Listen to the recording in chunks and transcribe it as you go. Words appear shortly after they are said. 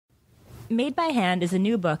Made by Hand is a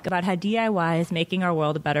new book about how DIY is making our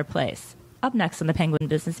world a better place. Up next on the Penguin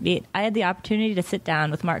Business Beat, I had the opportunity to sit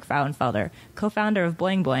down with Mark Frauenfelder, co-founder of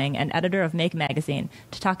Boing Boing and editor of Make Magazine,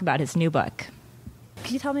 to talk about his new book.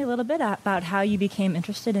 Could you tell me a little bit about how you became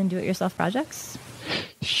interested in do-it-yourself projects?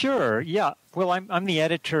 Sure, yeah. Well, I'm the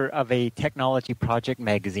editor of a technology project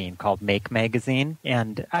magazine called Make Magazine,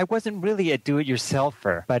 and I wasn't really a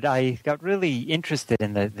do-it-yourselfer, but I got really interested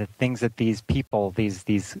in the things that these people,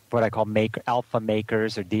 these what I call alpha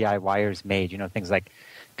makers or DIYers made, things like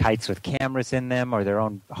kites with cameras in them, or their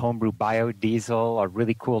own homebrew biodiesel, or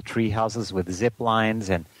really cool tree houses with zip lines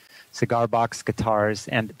and cigar box guitars,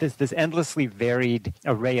 and this endlessly varied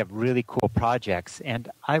array of really cool projects. And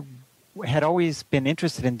I had always been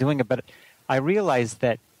interested in doing it, but I realized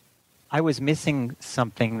that I was missing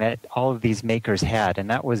something that all of these makers had, and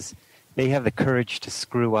that was they have the courage to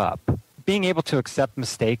screw up. Being able to accept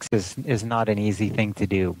mistakes is not an easy thing to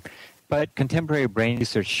do. But contemporary brain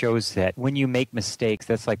research shows that when you make mistakes,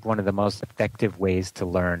 that's like one of the most effective ways to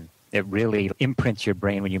learn. It really imprints your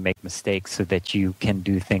brain when you make mistakes so that you can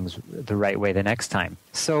do things the right way the next time.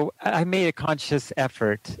 So I made a conscious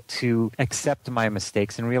effort to accept my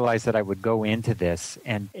mistakes and realize that I would go into this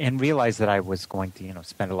and realize that I was going to,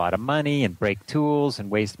 spend a lot of money and break tools and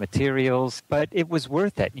waste materials. But it was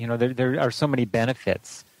worth it. There are so many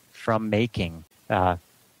benefits from making that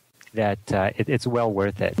it's well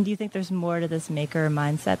worth it. Do you think there's more to this maker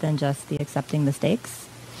mindset than just the accepting mistakes?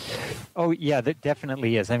 Oh, yeah, that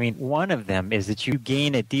definitely is. I mean, one of them is that you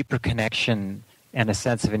gain a deeper connection and a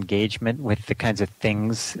sense of engagement with the kinds of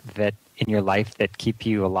things that in your life that keep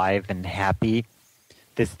you alive and happy.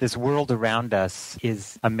 This world around us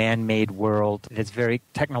is a man-made world that's very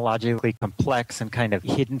technologically complex and kind of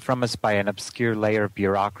hidden from us by an obscure layer of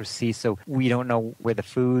bureaucracy. So we don't know where the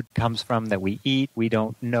food comes from that we eat. We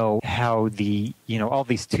don't know how all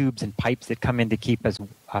these tubes and pipes that come in to keep us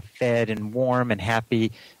fed and warm and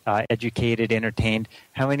happy, educated, entertained,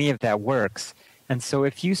 how any of that works. And so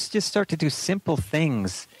if you just start to do simple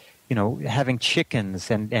things, having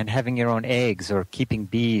chickens and having your own eggs, or keeping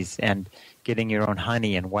bees and getting your own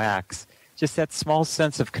honey and wax, just that small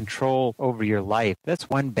sense of control over your life, that's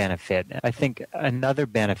one benefit. I think another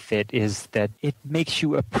benefit is that it makes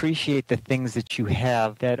you appreciate the things that you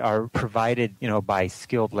have that are provided, by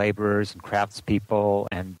skilled laborers and craftspeople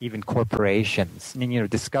and even corporations. And,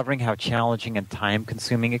 discovering how challenging and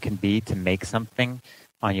time-consuming it can be to make something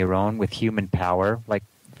on your own with human power. Like,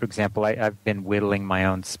 for example, I've been whittling my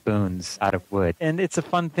own spoons out of wood. And it's a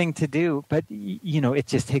fun thing to do, but, it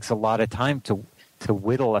just takes a lot of time to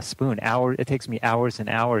whittle a spoon. It takes me hours and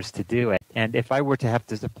hours to do it. And if I were to have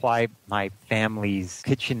to supply my family's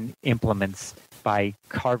kitchen implements by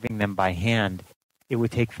carving them by hand, it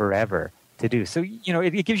would take forever to do. So,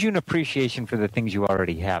 it gives you an appreciation for the things you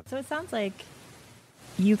already have. So it sounds like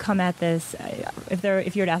you come at this,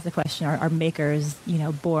 if you were to ask the question, are makers,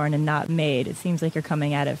 born and not made? It seems like you're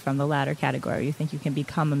coming at it from the latter category. You think you can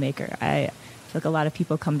become a maker. I feel like a lot of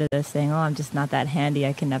people come to this saying, I'm just not that handy.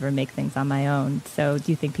 I can never make things on my own. So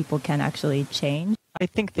do you think people can actually change? I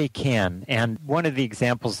think they can. And one of the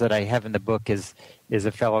examples that I have in the book is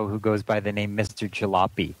a fellow who goes by the name Mr.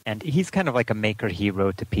 Jalopy. And he's kind of like a maker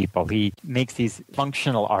hero to people. He makes these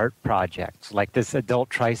functional art projects, like this adult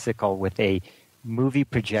tricycle with a movie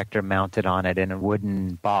projector mounted on it in a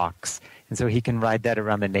wooden box. And so he can ride that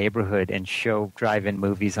around the neighborhood and show drive-in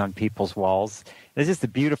movies on people's walls. It's just a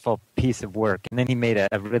beautiful piece of work. And then he made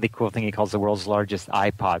a really cool thing he calls the world's largest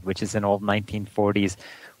iPod, which is an old 1940s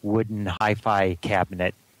wooden hi-fi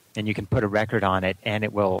cabinet. And you can put a record on it, and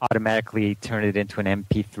it will automatically turn it into an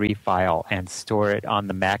MP3 file and store it on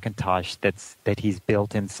the Macintosh that he's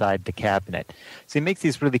built inside the cabinet. So he makes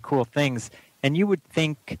these really cool things. And you would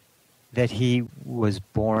think that he was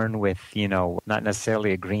born with, not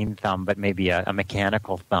necessarily a green thumb, but maybe a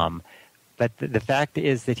mechanical thumb. But the fact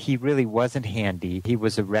is that he really wasn't handy. He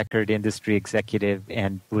was a record industry executive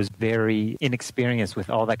and was very inexperienced with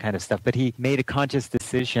all that kind of stuff. But he made a conscious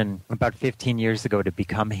decision about 15 years ago to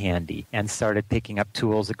become handy and started picking up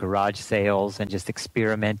tools at garage sales and just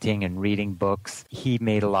experimenting and reading books. He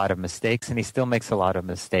made a lot of mistakes, and he still makes a lot of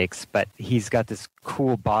mistakes, but he's got this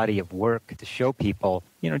cool body of work to show people.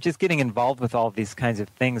 Just getting involved with all these kinds of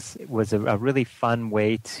things was a really fun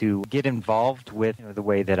way to get involved with the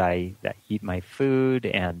way that I eat my food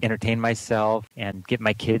and entertain myself and get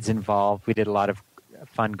my kids involved. We did a lot of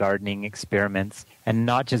fun gardening experiments, and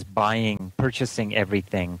not just purchasing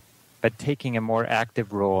everything, but taking a more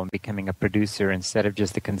active role and becoming a producer instead of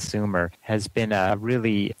just a consumer has been a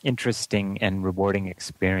really interesting and rewarding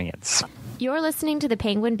experience. You're listening to the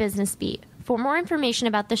Penguin Business Beat, For more information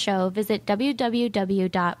about the show, visit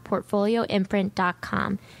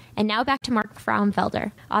www.portfolioimprint.com. And now back to Mark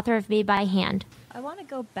Frauenfelder, author of Made by Hand. I want to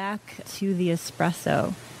go back to the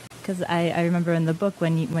espresso, because I remember in the book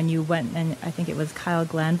when you went, and I think it was Kyle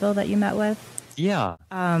Glanville that you met with. Yeah.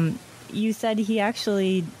 You said he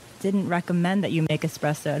actually didn't recommend that you make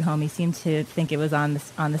espresso at home. He seemed to think it was on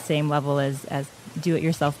the same level as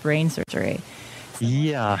do-it-yourself brain surgery. So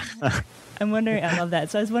yeah. I'm wondering, I love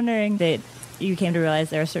that. So I was wondering that you came to realize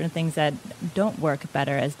there are certain things that don't work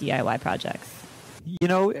better as DIY projects. You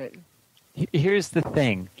know, here's the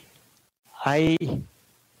thing.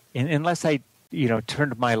 Unless I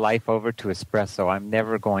turned my life over to espresso, I'm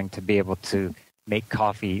never going to be able to make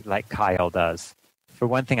coffee like Kyle does. For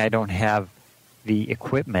one thing, I don't have the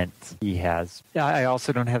equipment he has. I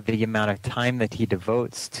also don't have the amount of time that he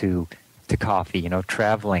devotes to coffee,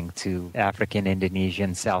 traveling to Africa and Indonesia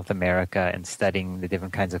and South America and studying the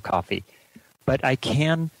different kinds of coffee. But I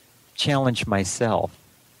can challenge myself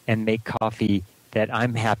and make coffee that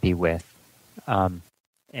I'm happy with and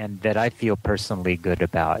that I feel personally good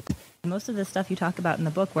about. Most of the stuff you talk about in the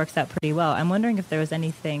book works out pretty well. I'm wondering if there was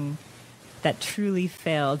anything that truly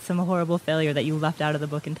failed, some horrible failure that you left out of the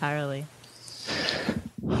book entirely.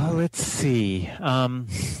 Oh, let's see.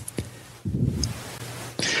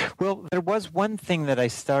 Well, there was one thing that I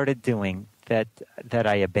started doing that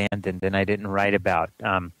I abandoned and I didn't write about,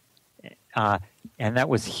 and that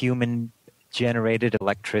was human-generated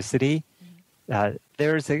electricity.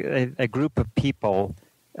 There's a group of people,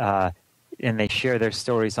 and they share their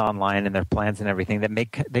stories online and their plans and everything they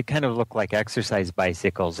kind of look like exercise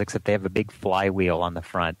bicycles, except they have a big flywheel on the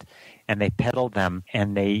front, and they pedal them,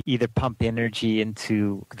 and they either pump energy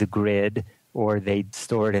into the grid or they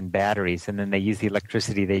store it in batteries, and then they use the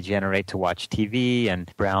electricity they generate to watch TV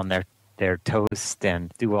and brown their toast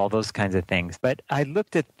and do all those kinds of things. But I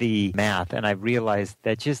looked at the math and I realized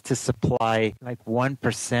that just to supply like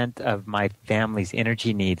 1% of my family's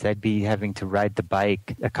energy needs, I'd be having to ride the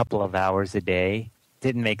bike a couple of hours a day.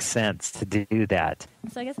 Didn't make sense to do that.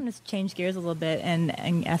 So I guess I'm going to change gears a little bit and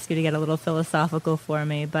ask you to get a little philosophical for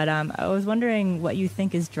me. But I was wondering what you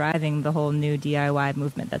think is driving the whole new DIY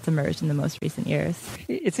movement that's emerged in the most recent years.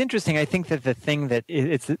 It's interesting. I think that the thing that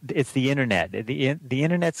it's the internet. The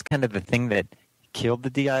internet's kind of the thing that killed the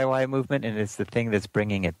DIY movement, and it's the thing that's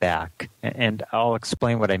bringing it back. And I'll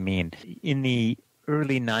explain what I mean. In the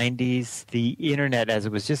early 90s, the internet, as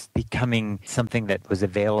it was just becoming something that was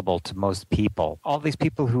available to most people, all these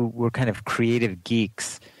people who were kind of creative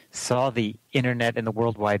geeks saw the internet and the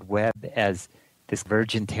World Wide Web as this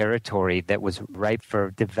virgin territory that was ripe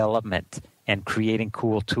for development and creating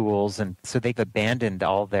cool tools. And so they've abandoned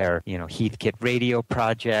all their, Heathkit radio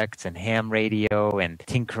projects and ham radio and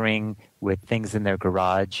tinkering with things in their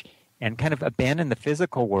garage, and kind of abandoned the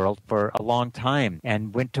physical world for a long time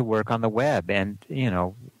and went to work on the web. And,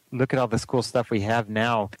 look at all this cool stuff we have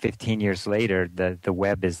now. 15 years later, the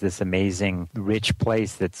web is this amazing, rich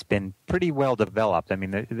place that's been pretty well developed. I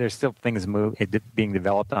mean, there's still things being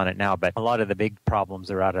developed on it now, but a lot of the big problems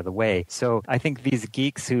are out of the way. So I think these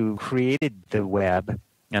geeks who created the web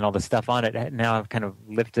and all the stuff on it now have kind of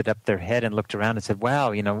lifted up their head and looked around and said,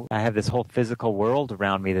 wow, I have this whole physical world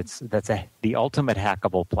around me that's the ultimate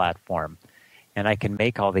hackable platform. And I can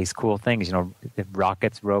make all these cool things,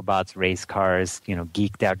 rockets, robots, race cars,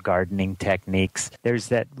 geeked out gardening techniques. There's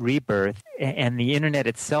that rebirth. And the internet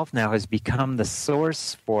itself now has become the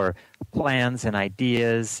source for plans and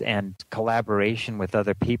ideas and collaboration with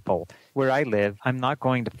other people. Where I live, I'm not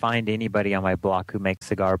going to find anybody on my block who makes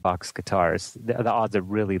cigar box guitars. The odds are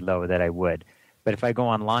really low that I would. But if I go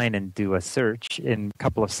online and do a search, in a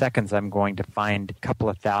couple of seconds, I'm going to find a couple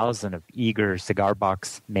of thousand of eager cigar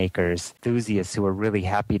box makers, enthusiasts who are really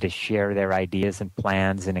happy to share their ideas and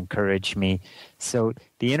plans and encourage me. So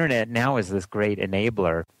the internet now is this great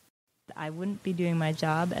enabler. I wouldn't be doing my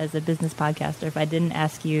job as a business podcaster if I didn't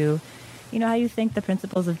ask you, how you think the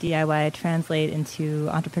principles of DIY translate into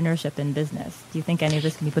entrepreneurship in business. Do you think any of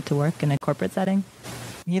this can be put to work in a corporate setting?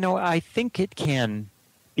 I think it can.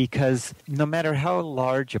 Because no matter how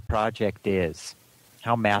large a project is,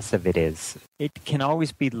 how massive it is, it can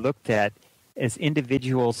always be looked at as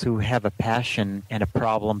individuals who have a passion and a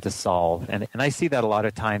problem to solve. And I see that a lot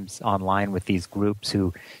of times online with these groups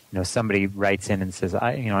who, somebody writes in and says,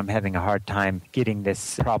 I'm having a hard time getting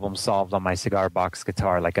this problem solved on my cigar box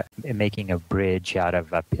guitar, like making a bridge out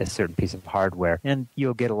of a certain piece of hardware. And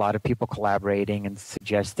you'll get a lot of people collaborating and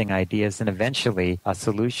suggesting ideas, and eventually a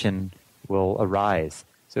solution will arise.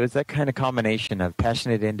 So it's that kind of combination of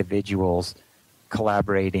passionate individuals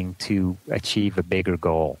collaborating to achieve a bigger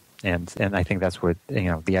goal. And I think that's where,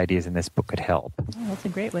 the ideas in this book could help. Oh, that's a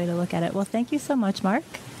great way to look at it. Well, thank you so much, Mark.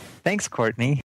 Thanks, Courtney.